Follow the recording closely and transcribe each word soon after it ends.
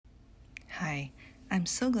Hi, I'm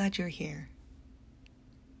so glad you're here.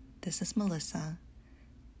 This is Melissa,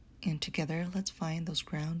 and together let's find those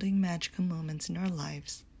grounding magical moments in our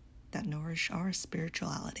lives that nourish our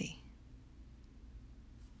spirituality.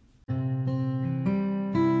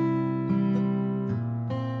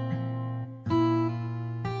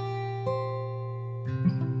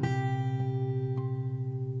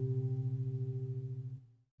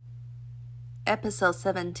 Episode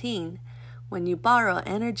 17, When You Borrow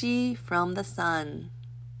Energy from the Sun.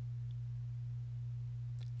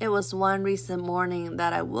 It was one recent morning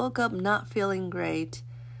that I woke up not feeling great.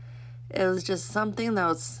 It was just something that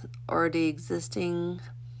was already existing.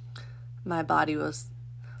 My body was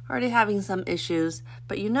already having some issues,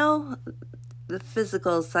 but the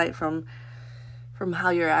physical side from how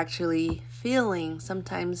you're actually feeling,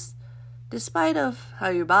 sometimes despite of how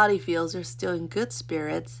your body feels, you're still in good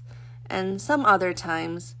spirits. And some other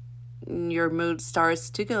times, your mood starts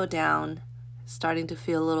to go down, starting to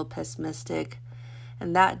feel a little pessimistic.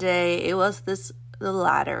 And that day, it was the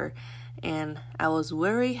latter. And I was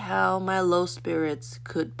worried how my low spirits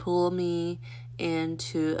could pull me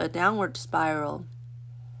into a downward spiral.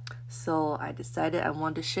 So I decided I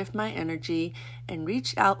want to shift my energy and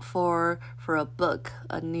reach out for a book,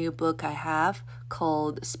 a new book I have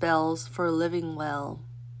called Spells for Living Well.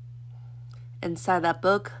 Inside that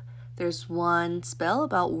book, there's one spell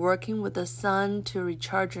about working with the sun to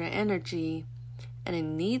recharge your energy, and it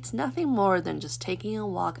needs nothing more than just taking a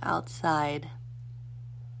walk outside.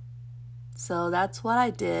 So that's what I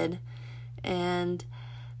did, and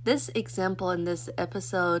this example in this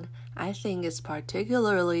episode, I think, is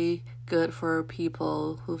particularly good for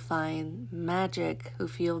people who find magic, who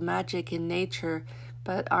feel magic in nature,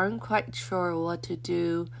 but aren't quite sure what to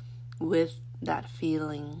do with that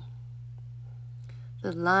feeling.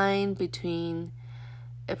 The line between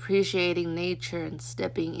appreciating nature and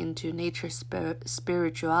stepping into nature's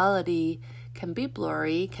spirituality can be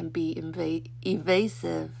blurry, can be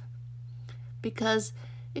evasive, because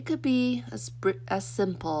it could be as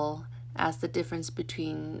simple as the difference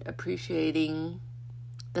between appreciating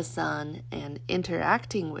the sun and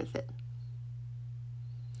interacting with it.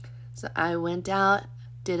 So I went out,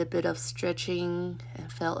 did a bit of stretching,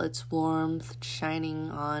 and felt its warmth shining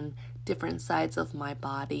on different sides of my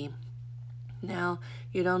body. Now,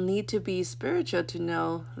 you don't need to be spiritual to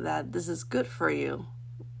know that this is good for you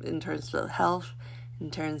in terms of health, in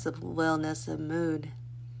terms of wellness and mood.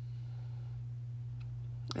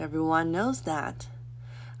 Everyone knows that.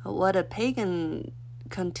 What a pagan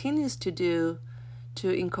continues to do to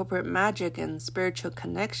incorporate magic and spiritual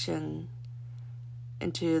connection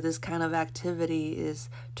into this kind of activity is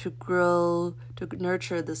to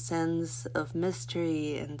nurture the sense of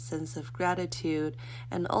mystery and sense of gratitude,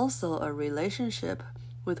 and also a relationship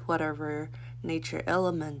with whatever nature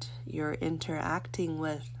element you're interacting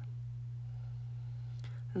with.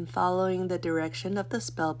 And following the direction of the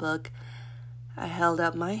spellbook, I held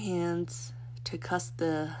up my hands to cuss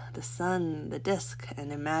the sun, the disk,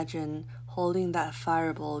 and imagine holding that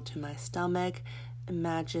fireball to my stomach.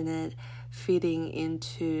 Imagine it feeding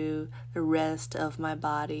into the rest of my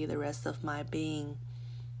body, the rest of my being.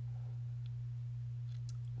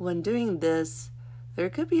 When doing this, there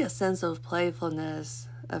could be a sense of playfulness,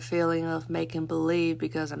 a feeling of making believe,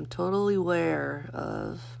 because I'm totally aware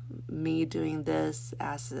of me doing this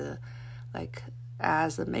as a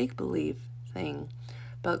make-believe thing.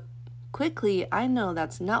 But quickly, I know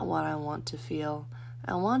that's not what I want to feel.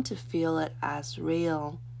 I want to feel it as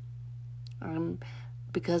real.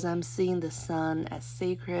 Because I'm seeing the sun as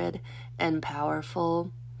sacred and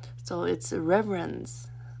powerful. So it's reverence.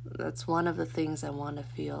 That's one of the things I want to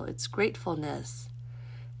feel. It's gratefulness.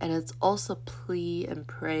 And it's also plea and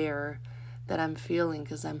prayer that I'm feeling,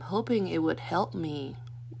 because I'm hoping it would help me,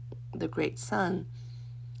 the great sun.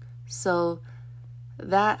 So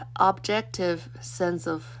that objective sense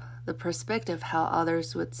of the perspective, how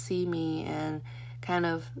others would see me, and kind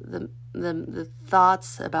of the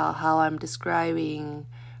thoughts about how I'm describing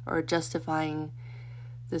or justifying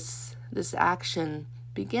this action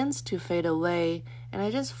begins to fade away, and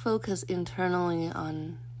I just focus internally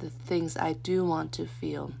on the things I do want to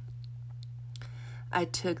feel. I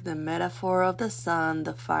took the metaphor of the sun,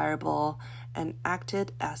 the fireball, and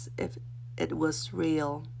acted as if it was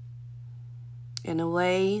real. In a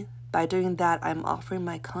way, by doing that, I'm offering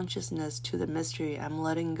my consciousness to the mystery. I'm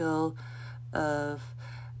letting go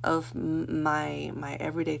of my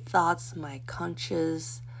everyday thoughts, my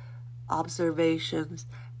conscious observations,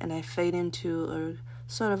 and I fade into a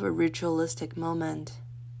sort of a ritualistic moment.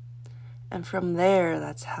 And from there,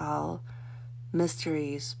 that's how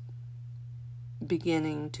mysteries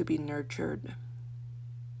beginning to be nurtured.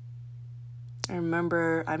 I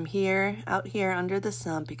remember I'm out here under the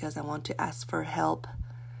sun because I want to ask for help.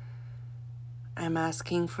 I'm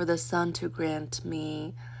asking for the sun to grant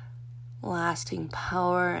me lasting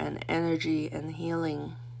power and energy and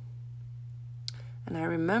healing. And I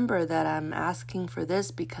remember that I'm asking for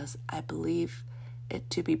this because I believe it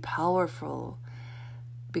to be powerful,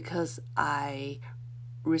 because I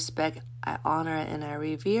respect, I honor, and I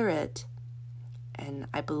revere it, and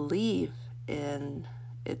I believe in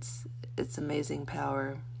its amazing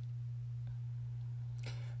power.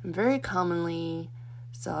 And very commonly,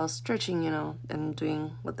 so I was stretching, and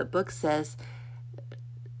doing what the book says.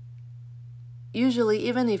 Usually,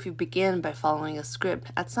 even if you begin by following a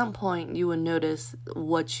script, at some point you will notice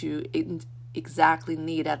what you exactly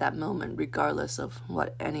need at that moment, regardless of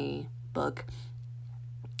what any book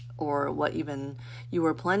or what even you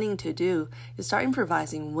were planning to do. You start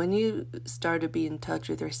improvising when you start to be in touch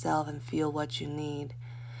with yourself and feel what you need.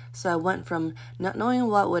 So I went from not knowing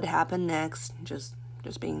what would happen next, just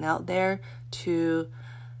being out there, to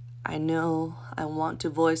I know I want to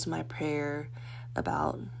voice my prayer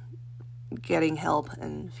about getting help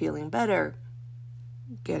and feeling better,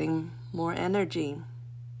 getting more energy.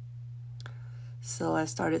 So I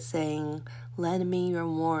started saying, lend me your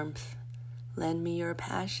warmth, lend me your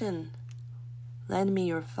passion, lend me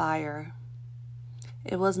your fire.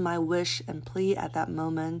 It was my wish and plea at that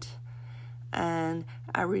moment, and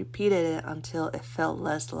I repeated it until it felt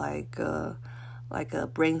less like a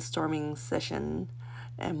brainstorming session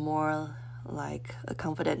and more like a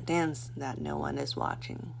confident dance that no one is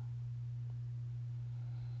watching.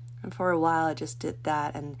 And for a while I just did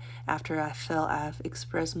that, and after I felt I've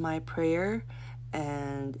expressed my prayer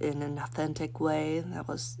and in an authentic way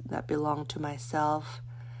that belonged to myself,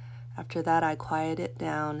 after that I quieted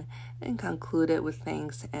down and concluded with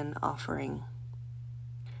thanks and offering.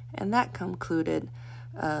 And that concluded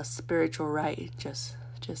a spiritual rite just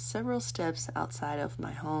several steps outside of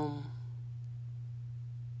my home.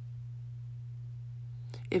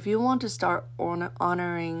 If you want to start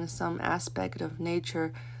honoring some aspect of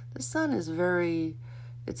nature, the sun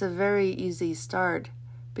it's a very easy start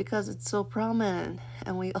because it's so prominent,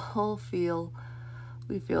 and we all feel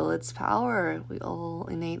its power. We all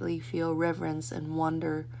innately feel reverence and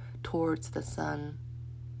wonder towards the sun.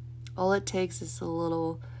 All it takes is a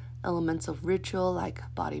little elements of ritual like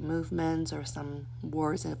body movements or some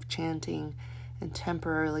words of chanting and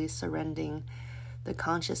temporarily surrendering the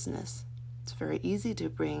consciousness. It's very easy to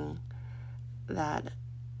bring that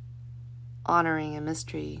honoring and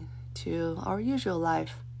mystery to our usual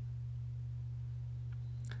life.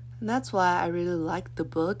 And that's why I really liked the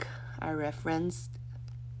book. I referenced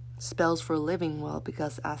Spells for Living Well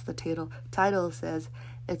because, as the title says,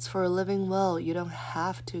 it's for living well. You don't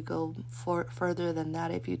have to go further than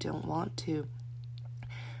that if you don't want to.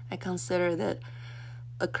 I consider that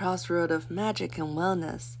a crossroad of magic and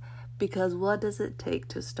wellness, because what does it take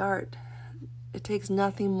to start? It takes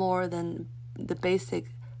nothing more than the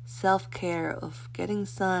basic self-care of getting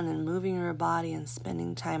sun and moving your body and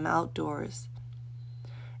spending time outdoors.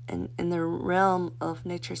 And in the realm of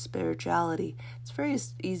nature spirituality, it's very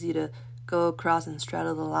easy to go across and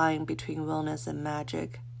straddle the line between wellness and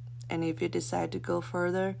magic. And if you decide to go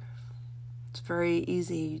further, it's very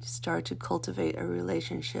easy to start to cultivate a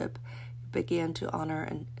relationship. You begin to honor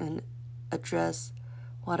and address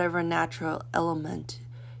whatever natural element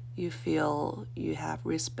you feel you have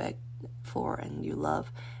respect for and you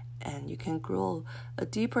love, and you can grow a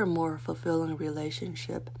deeper, more fulfilling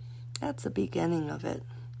relationship. That's the beginning of it.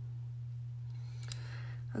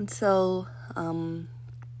 And so,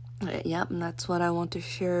 that's what I want to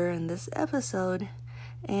share in this episode,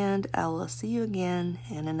 and I will see you again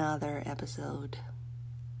in another episode.